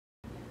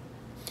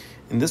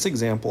In this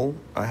example,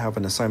 I have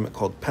an assignment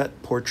called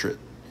Pet Portrait.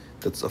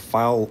 That's a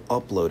file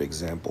upload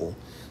example.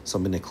 So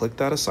I'm going to click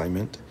that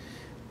assignment,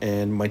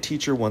 and my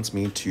teacher wants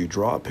me to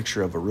draw a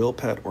picture of a real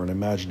pet or an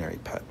imaginary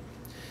pet.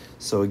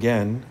 So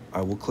again,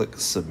 I will click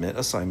Submit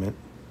Assignment,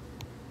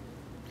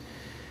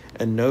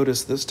 and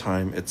notice this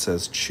time it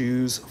says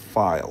Choose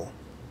File.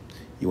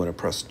 You want to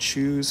press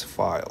Choose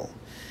File.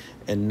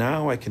 And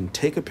now I can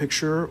take a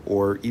picture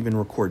or even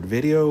record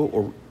video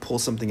or pull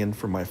something in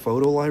from my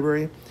photo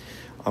library.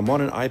 I'm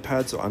on an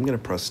iPad, so I'm going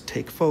to press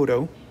Take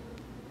Photo.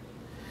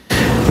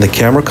 The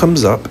camera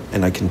comes up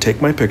and I can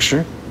take my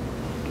picture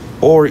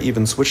or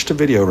even switch to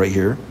video right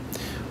here.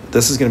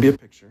 This is going to be a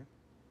picture.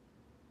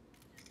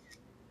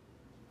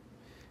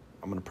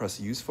 I'm going to press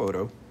Use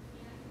Photo.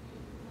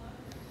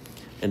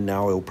 And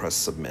now I will press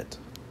Submit.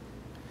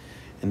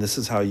 And this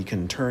is how you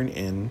can turn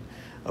in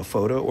a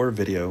photo or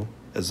video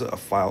as a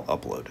file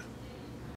upload.